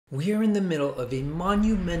We are in the middle of a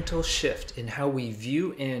monumental shift in how we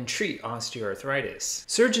view and treat osteoarthritis.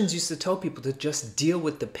 Surgeons used to tell people to just deal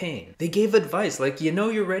with the pain. They gave advice like, you know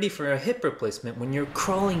you're ready for a hip replacement when you're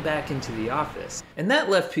crawling back into the office. And that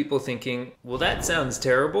left people thinking, well, that sounds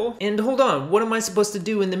terrible. And hold on, what am I supposed to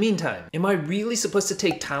do in the meantime? Am I really supposed to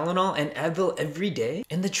take Tylenol and Advil every day?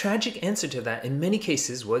 And the tragic answer to that in many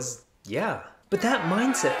cases was, yeah. But that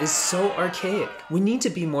mindset is so archaic. We need to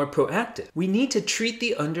be more proactive. We need to treat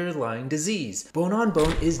the underlying disease. Bone on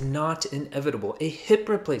bone is not inevitable. A hip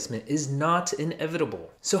replacement is not inevitable.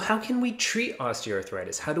 So how can we treat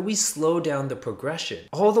osteoarthritis? How do we slow down the progression?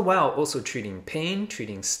 All the while also treating pain,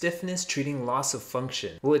 treating stiffness, treating loss of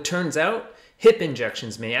function. Well, it turns out hip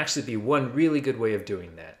injections may actually be one really good way of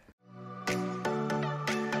doing that.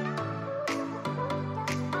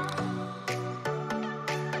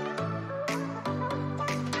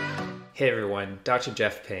 Hey everyone, Dr.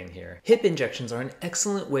 Jeff Peng here. Hip injections are an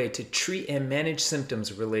excellent way to treat and manage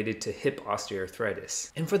symptoms related to hip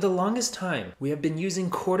osteoarthritis. And for the longest time, we have been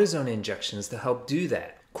using cortisone injections to help do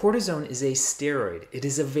that. Cortisone is a steroid. It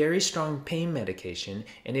is a very strong pain medication,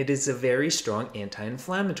 and it is a very strong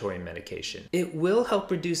anti-inflammatory medication. It will help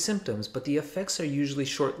reduce symptoms, but the effects are usually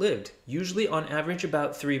short-lived, usually on average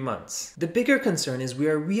about 3 months. The bigger concern is we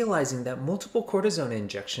are realizing that multiple cortisone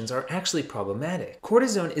injections are actually problematic.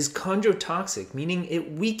 Cortisone is chondrotoxic, meaning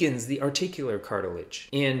it weakens the articular cartilage.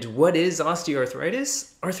 And what is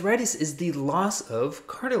osteoarthritis? Arthritis is the loss of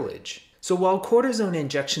cartilage. So while cortisone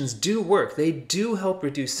injections do work, they do help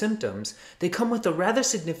reduce symptoms, they come with a rather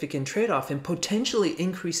significant trade-off in potentially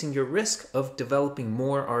increasing your risk of developing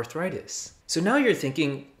more arthritis. So now you're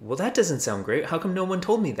thinking, well, that doesn't sound great. How come no one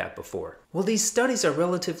told me that before? Well, these studies are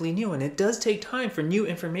relatively new, and it does take time for new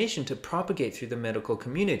information to propagate through the medical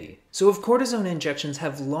community. So if cortisone injections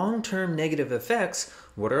have long-term negative effects,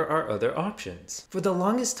 what are our other options? For the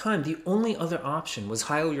longest time, the only other option was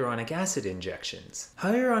hyaluronic acid injections.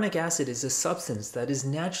 Hyaluronic acid is a substance that is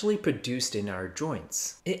naturally produced in our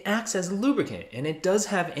joints. It acts as a lubricant, and it does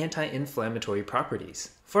have anti-inflammatory properties.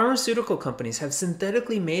 Pharmaceutical companies have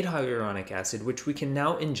synthetically made hyaluronic acid, which we can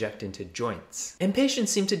now inject into joints. And patients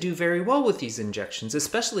seem to do very well with these injections,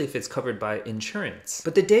 especially if it's covered by insurance.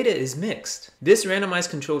 But the data is mixed. This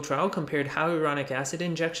randomized controlled trial compared hyaluronic acid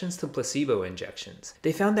injections to placebo injections.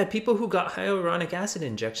 They found that people who got hyaluronic acid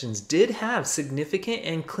injections did have significant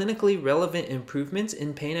and clinically relevant improvements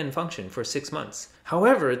in pain and function for 6 months.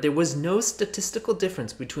 However, there was no statistical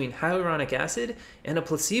difference between hyaluronic acid and a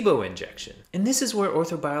placebo injection. And this is where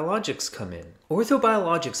orthobiologics come in.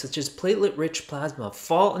 Orthobiologics such as platelet-rich plasma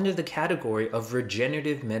fall under the category of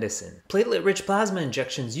regenerative medicine. Platelet-rich plasma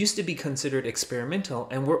injections used to be considered experimental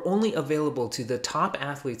and were only available to the top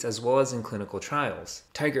athletes as well as in clinical trials.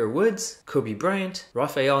 Tiger Woods, Kobe Bryant,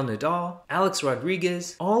 Rafael Nadal, Alex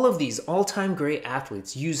Rodriguez, all of these all-time great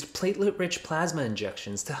athletes used platelet-rich plasma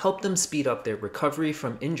injections to help them speed up their recovery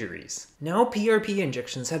from injuries. Now PRP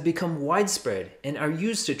injections have become widespread and are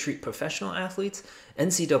used to treat professional athletes,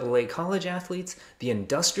 NCAA college athletes, the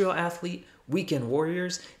industrial athlete, weekend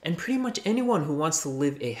warriors, and pretty much anyone who wants to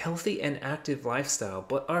live a healthy and active lifestyle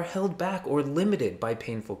but are held back or limited by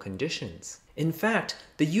painful conditions. In fact,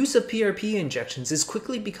 the use of PRP injections is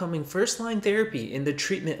quickly becoming first-line therapy in the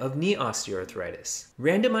treatment of knee osteoarthritis.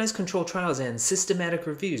 Randomized controlled trials and systematic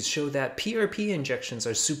reviews show that PRP injections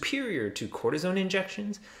are superior to cortisone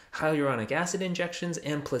injections, hyaluronic acid injections,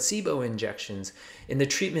 and placebo injections in the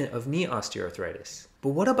treatment of knee osteoarthritis. But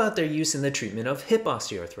what about their use in the treatment of hip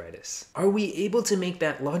osteoarthritis? Are we able to make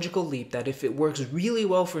that logical leap that if it works really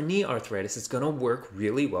well for knee arthritis, it's going to work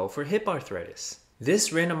really well for hip arthritis? This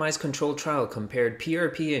randomized controlled trial compared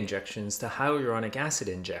PRP injections to hyaluronic acid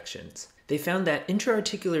injections. They found that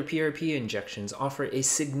intra-articular PRP injections offer a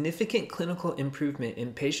significant clinical improvement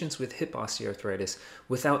in patients with hip osteoarthritis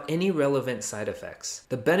without any relevant side effects.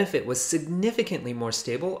 The benefit was significantly more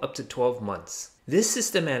stable up to 12 months. This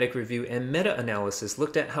systematic review and meta-analysis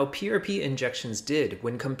looked at how PRP injections did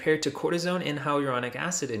when compared to cortisone and hyaluronic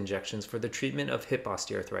acid injections for the treatment of hip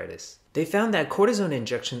osteoarthritis. They found that cortisone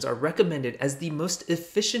injections are recommended as the most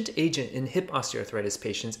efficient agent in hip osteoarthritis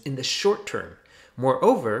patients in the short term.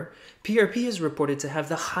 Moreover, PRP is reported to have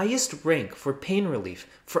the highest rank for pain relief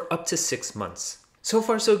for up to 6 months. So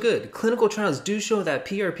far so good. Clinical trials do show that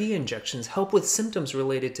PRP injections help with symptoms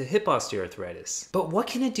related to hip osteoarthritis. But what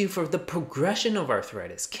can it do for the progression of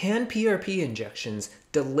arthritis? Can PRP injections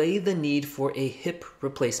delay the need for a hip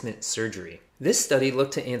replacement surgery? This study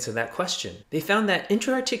looked to answer that question. They found that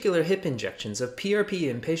intra-articular hip injections of PRP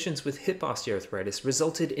in patients with hip osteoarthritis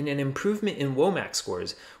resulted in an improvement in WOMAC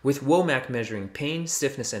scores, with WOMAC measuring pain,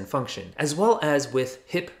 stiffness, and function, as well as with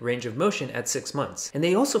hip range of motion at 6 months. And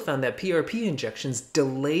they also found that PRP injections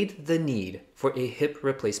delayed the need for a hip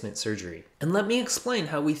replacement surgery. And let me explain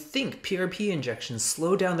how we think PRP injections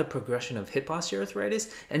slow down the progression of hip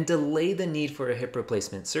osteoarthritis and delay the need for a hip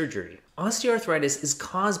replacement surgery. Osteoarthritis is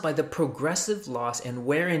caused by the progressive loss and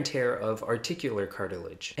wear and tear of articular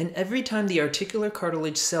cartilage. And every time the articular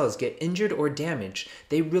cartilage cells get injured or damaged,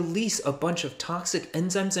 they release a bunch of toxic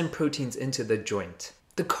enzymes and proteins into the joint.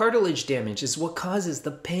 The cartilage damage is what causes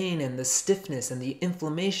the pain and the stiffness and the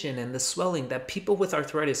inflammation and the swelling that people with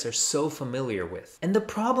arthritis are so familiar with. And the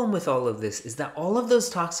problem with all of this is that all of those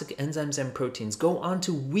toxic enzymes and proteins go on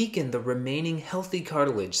to weaken the remaining healthy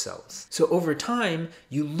cartilage cells. So over time,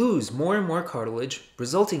 you lose more and more cartilage,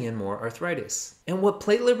 resulting in more arthritis. And what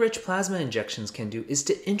platelet-rich plasma injections can do is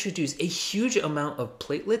to introduce a huge amount of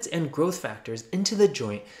platelets and growth factors into the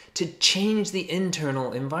joint to change the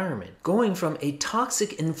internal environment, going from a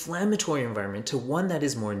toxic inflammatory environment to one that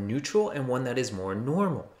is more neutral and one that is more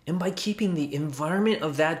normal. And by keeping the environment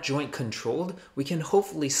of that joint controlled, we can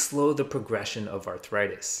hopefully slow the progression of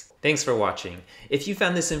arthritis. Thanks for watching. If you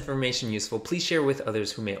found this information useful, please share with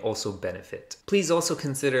others who may also benefit. Please also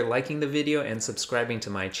consider liking the video and subscribing to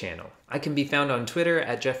my channel. I can be found on Twitter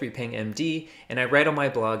at Peng MD, and I write on my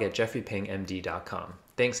blog at jeffreypengmd.com.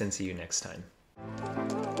 Thanks and see you next time.